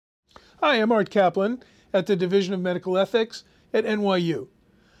Hi, I'm Art Kaplan at the Division of Medical Ethics at NYU.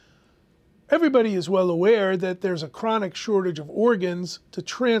 Everybody is well aware that there's a chronic shortage of organs to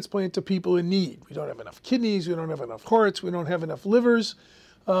transplant to people in need. We don't have enough kidneys, we don't have enough hearts, we don't have enough livers,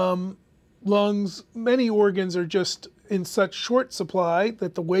 lungs. Many organs are just in such short supply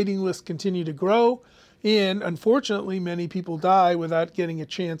that the waiting lists continue to grow, and unfortunately many people die without getting a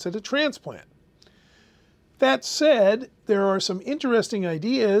chance at a transplant. That said, there are some interesting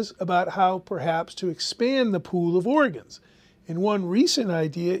ideas about how perhaps to expand the pool of organs. And one recent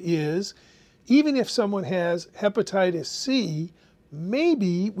idea is, even if someone has hepatitis C,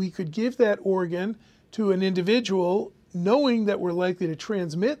 maybe we could give that organ to an individual knowing that we're likely to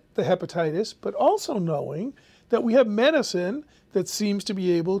transmit the hepatitis, but also knowing that we have medicine that seems to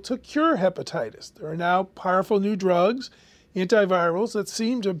be able to cure hepatitis. There are now powerful new drugs, antivirals, that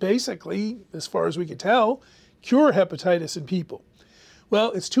seem to basically, as far as we can tell, cure hepatitis in people.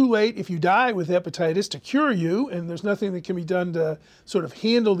 Well, it's too late if you die with hepatitis to cure you, and there's nothing that can be done to sort of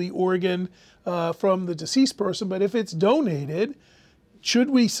handle the organ from the deceased person. But if it's donated, should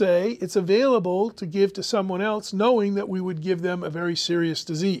we say it's available to give to someone else, knowing that we would give them a very serious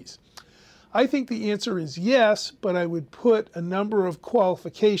disease? I think the answer is yes, but I would put a number of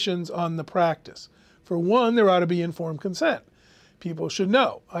qualifications on the practice. For one, there ought to be informed consent. People should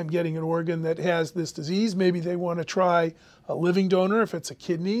know, I'm getting an organ that has this disease. Maybe they want to try a living donor if it's a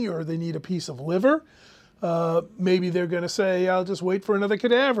kidney, or they need a piece of liver. Maybe they're going to say, I'll just wait for another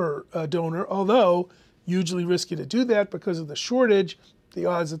cadaver donor, although hugely risky to do that because of the shortage. The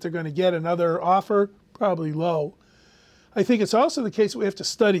odds that they're going to get another offer, probably low. I think it's also the case that we have to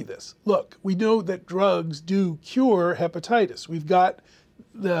study this. Look, we know that drugs do cure hepatitis. We've got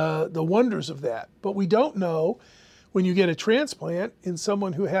the wonders of that, but we don't know when you get a transplant in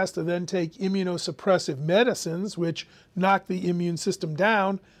someone who has to then take immunosuppressive medicines, which knock the immune system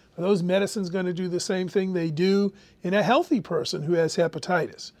down, are those medicines going to do the same thing they do in a healthy person who has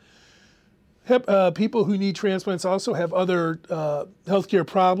hepatitis? People who need transplants also have other healthcare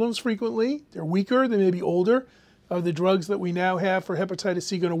problems frequently. They're weaker, they may be older. Are the drugs that we now have for hepatitis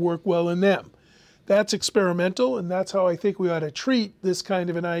C going to work well in them? That's experimental, and that's how I think we ought to treat this kind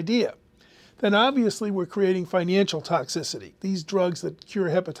of an idea. Then obviously we're creating financial toxicity. These drugs that cure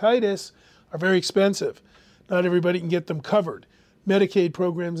hepatitis are very expensive. Not everybody can get them covered. Medicaid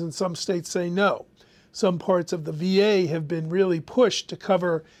programs in some states say no. Some parts of the VA have been really pushed to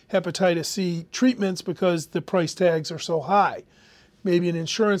cover hepatitis C treatments because the price tags are so high. Maybe an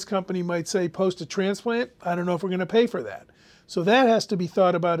insurance company might say post a transplant, I don't know if we're going to pay for that. So that has to be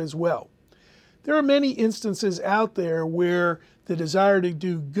thought about as well. There are many instances out there where the desire to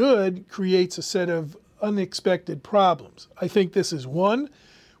do good creates a set of unexpected problems. I think this is one.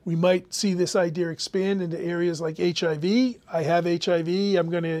 We might see this idea expand into areas like HIV. I have HIV,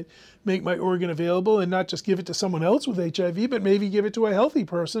 I'm going to make my organ available and not just give it to someone else with HIV, but maybe give it to a healthy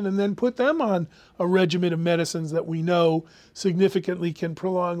person and then put them on a regimen of medicines that we know significantly can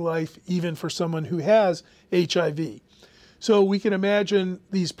prolong life even for someone who has HIV. So we can imagine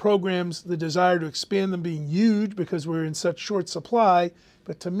these programs, the desire to expand them being huge because we're in such short supply,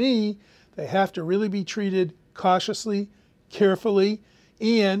 but to me, they have to really be treated cautiously, carefully,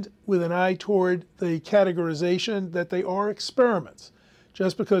 and with an eye toward the categorization that they are experiments.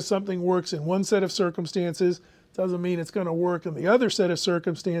 Just because something works in one set of circumstances doesn't mean it's going to work in the other set of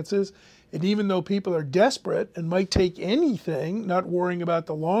circumstances. And even though people are desperate and might take anything, not worrying about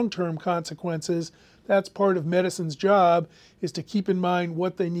the long-term consequences, that's part of medicine's job, is to keep in mind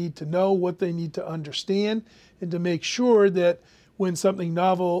what they need to know, what they need to understand, and to make sure that when something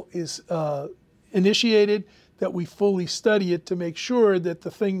novel is initiated, that we fully study it to make sure that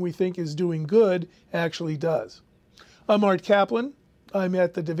the thing we think is doing good actually does. I'm Art Kaplan. I'm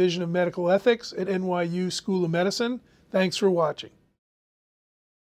at the Division of Medical Ethics at NYU School of Medicine. Thanks for watching.